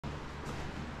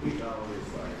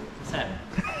What's happening?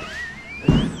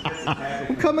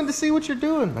 I'm coming to see what you're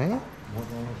doing, man.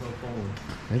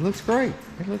 It looks great.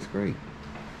 It looks great.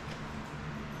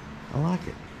 I like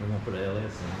it. We're gonna put an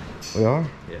LS in it. We are?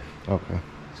 Yeah. Okay.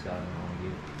 Scott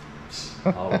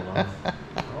and all alone.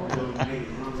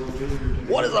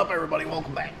 What is up, everybody?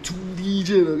 Welcome back to the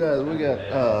channel, guys. We got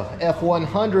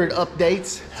F100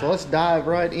 updates. So let's dive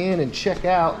right in and check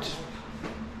out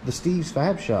the Steve's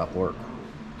Fab Shop work.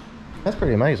 That's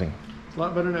pretty amazing. It's a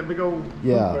lot better than that big old.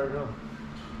 Yeah.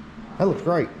 That looks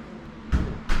great.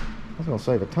 That's gonna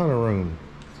save a ton of room.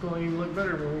 It's gonna even look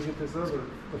better when we get this other,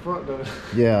 the front done.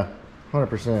 Yeah,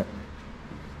 100%.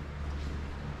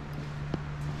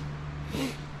 So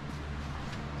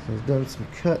he's done some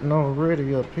cutting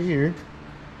already up here.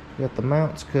 Got the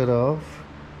mounts cut off.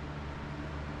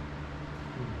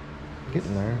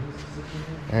 Getting there.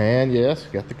 And yes,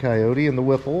 got the Coyote and the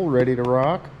Whipple ready to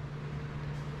rock.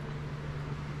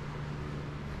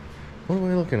 What are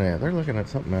we looking at? They're looking at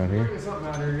something out here. Something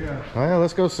out here, yeah. Well,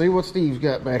 let's go see what Steve's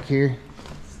got back here.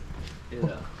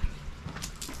 Yeah.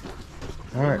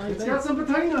 All right. It's got some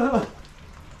patina.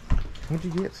 What'd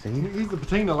you get, Steve? He's the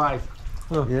patina life.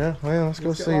 Huh. Yeah, well, let's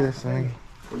go see this thing.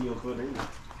 What are you gonna put in?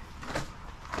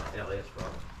 LS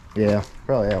probably. Yeah,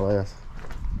 probably LS.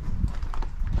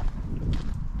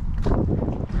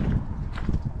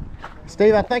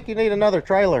 Steve, I think you need another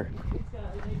trailer.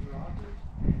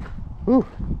 Whew.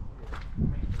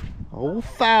 Old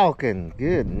Falcon,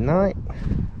 good night.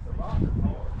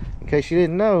 In case you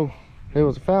didn't know, it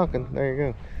was a Falcon. There you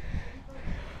go.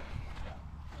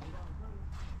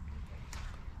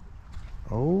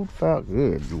 Old Falcon,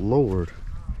 good Lord.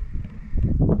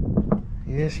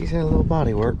 Yeah, she's had a little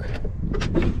body work.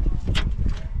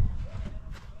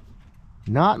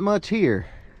 Not much here.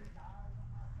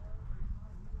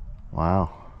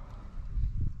 Wow.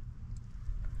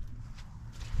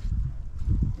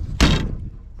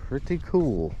 Pretty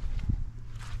cool.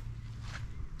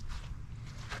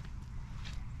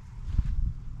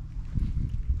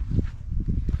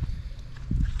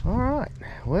 All right,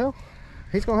 well,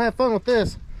 he's gonna have fun with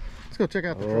this. Let's go check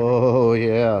out the truck. Oh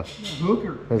yeah.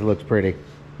 Hooker. This looks pretty.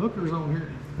 Hooker's on here.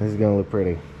 This is gonna look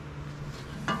pretty.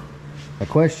 The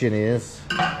question is,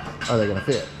 are they gonna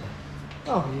fit?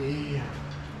 Oh yeah.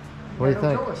 What do you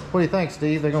think? What do you think,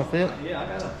 Steve? They're gonna fit? Yeah, I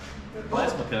got a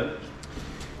plasma coat.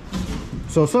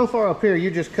 So far up here, you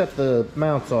just cut the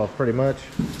mounts off pretty much.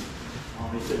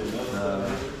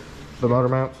 The motor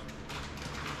mounts.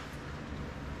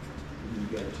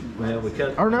 Well, we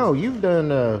cut. Or no, you've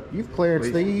done you've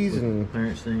clearanced these and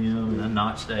clearance them, and I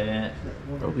notched that.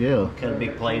 oh yeah. Cut a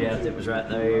big plate out that was right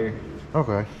there.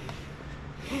 Okay.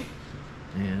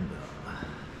 And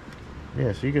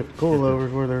Yeah, so you get the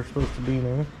coilovers where they're supposed to be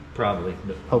now. probably,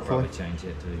 I'll Hopefully. probably change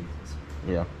that too.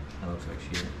 Yeah, That looks like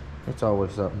shit. it's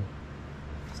always something.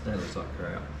 That looks like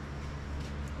crap.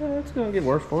 Yeah, it's gonna get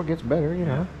worse before it gets better, you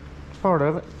know. It's part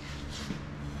of it.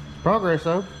 Progress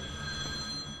though.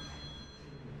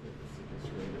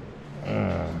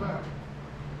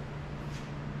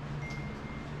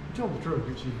 Tell the truck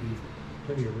it should be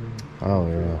plenty of room. Oh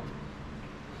yeah.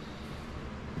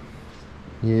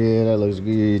 Yeah, that looks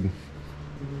good.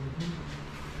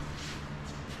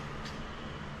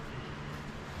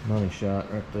 Money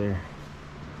shot right there.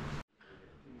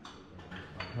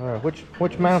 All right,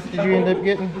 which mounts did you end up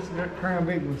getting? This got Crown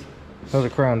Big ones. Those are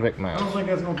Crown Vic I mounts. don't think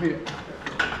that's gonna fit.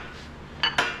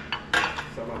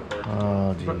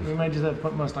 Oh But we geez. may just have to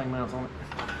put Mustang mounts on it.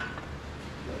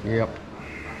 Yep.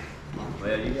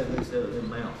 Well, you got to do set of them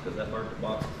mounts because that burnt the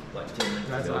box like 10 minutes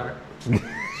That's ago. alright. It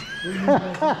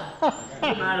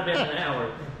might have been an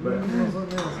hour. But We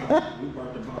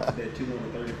bought the box at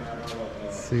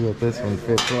 $235. See what this one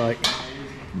fits like. I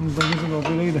don't think this is gonna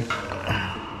fit either.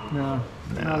 No,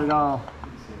 not at all.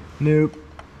 Nope.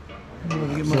 I'm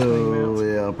gonna get Mustang So mounts.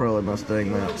 yeah, probably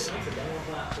Mustang mounts.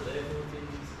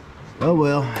 Oh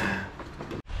well.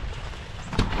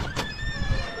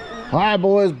 All right,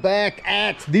 boys, back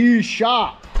at the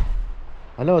shop.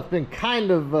 I know it's been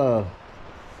kind of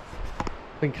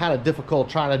difficult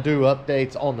trying to do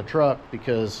updates on the truck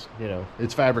because you know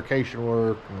it's fabrication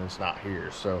work and it's not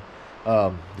here. So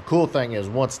the cool thing is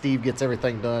once Steve gets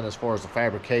everything done as far as the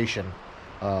fabrication,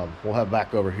 we'll have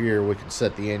back over here. We can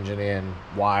set the engine in,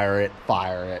 wire it,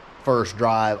 fire it, first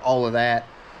drive, all of that.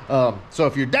 So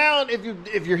if you're down,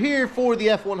 if you're here for the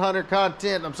F100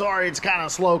 content, I'm sorry it's kind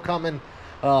of slow coming.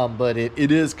 But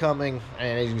it is coming,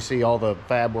 and as you can see, all the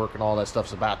fab work and all that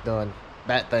stuff's about done.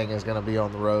 That thing is going to be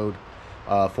on the road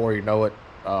before you know it.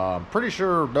 Pretty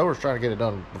sure Dover's trying to get it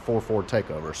done before Ford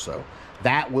takeover, so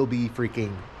that will be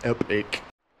freaking epic.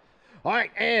 All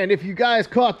right, and if you guys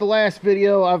caught the last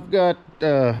video, I've got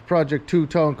Project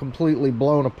Two-Tone completely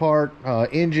blown apart.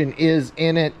 Engine is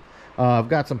in it. I've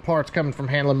got some parts coming from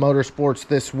Handling Motorsports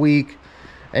this week.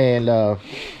 And,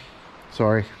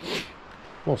 sorry,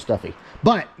 a little stuffy.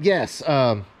 But, yes,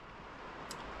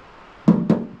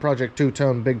 Project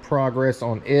Two-Tone, big progress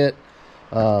on it.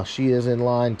 She is in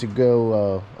line to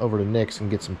go over to Nick's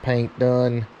and get some paint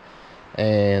done.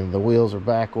 And the wheels are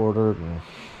back ordered. And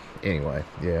anyway,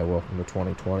 yeah, welcome to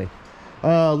 2020.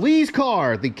 Lee's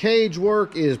car, the cage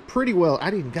work is pretty well.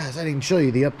 Guys, I didn't show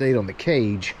you the update on the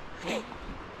cage.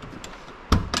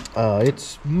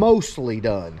 It's mostly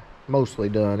done.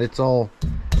 It's all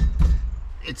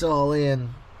in.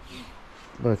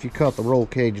 But if you caught the roll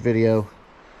cage video,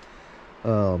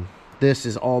 this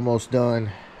is almost done,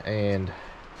 and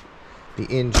the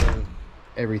engine,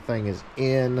 everything is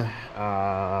in.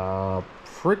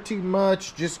 Pretty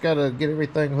much just gotta get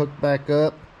everything hooked back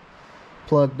up,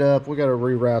 plugged up. We gotta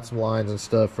reroute some lines and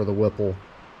stuff for the Whipple,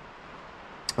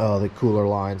 the cooler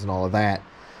lines and all of that.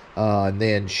 And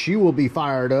then she will be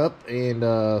fired up and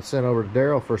sent over to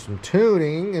Daryl for some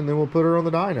tuning, and then we'll put her on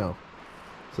the dyno.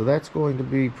 So that's going to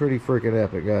be pretty freaking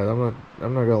epic, guys. I'm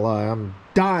not gonna lie, I'm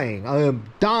dying. I am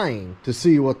dying to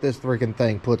see what this freaking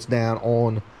thing puts down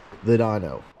on the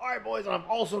dyno. All right, boys, and I've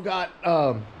also got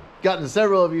gotten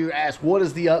several of you ask, what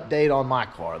is the update on my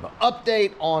car? The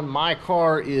update on my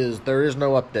car is there is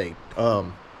no update.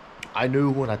 I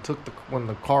knew when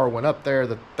the car went up there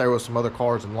that there was some other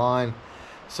cars in line,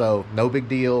 so no big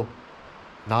deal.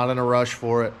 Not in a rush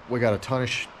for it. We got a ton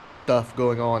of stuff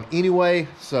going on anyway,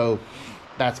 so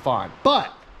that's fine.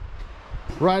 But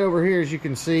right over here, as you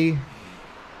can see,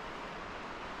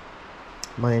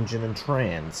 my engine and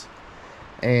trans.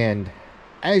 And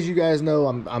as you guys know,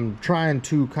 I'm trying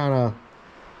to kind of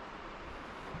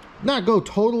not go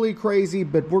totally crazy,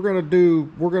 but we're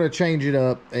gonna change it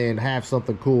up and have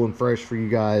something cool and fresh for you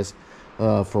guys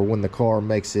for when the car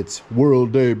makes its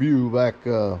world debut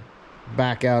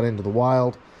back out into the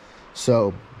wild.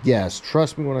 So yes,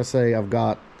 trust me when I say I've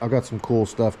got some cool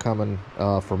stuff coming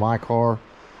for my car,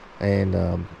 and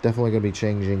definitely gonna be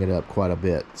changing it up quite a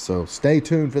bit. So stay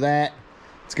tuned for that.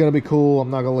 It's gonna be cool.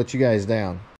 I'm not gonna let you guys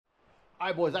down. All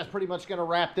right, boys, that's pretty much going to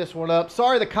wrap this one up.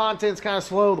 Sorry the content's kind of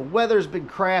slow. The weather's been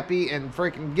crappy, and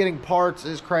freaking getting parts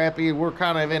is crappy. We're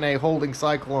kind of in a holding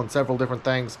cycle on several different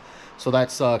things, so that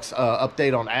sucks.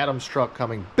 Update on Adam's truck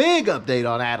coming. Big update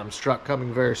on Adam's truck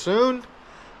coming very soon.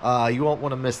 You won't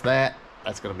want to miss that.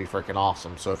 That's going to be freaking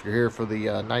awesome. So if you're here for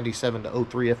the 97 to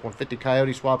 03 F-150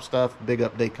 Coyote swap stuff, big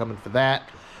update coming for that.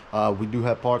 We do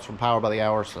have parts from Power by the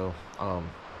Hour, so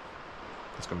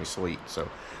it's going to be sweet. So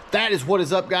that is what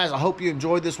is up, guys. I hope you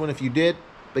enjoyed this one. If you did,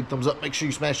 big thumbs up. Make sure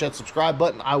you smash that subscribe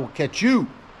button. I will catch you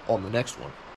on the next one.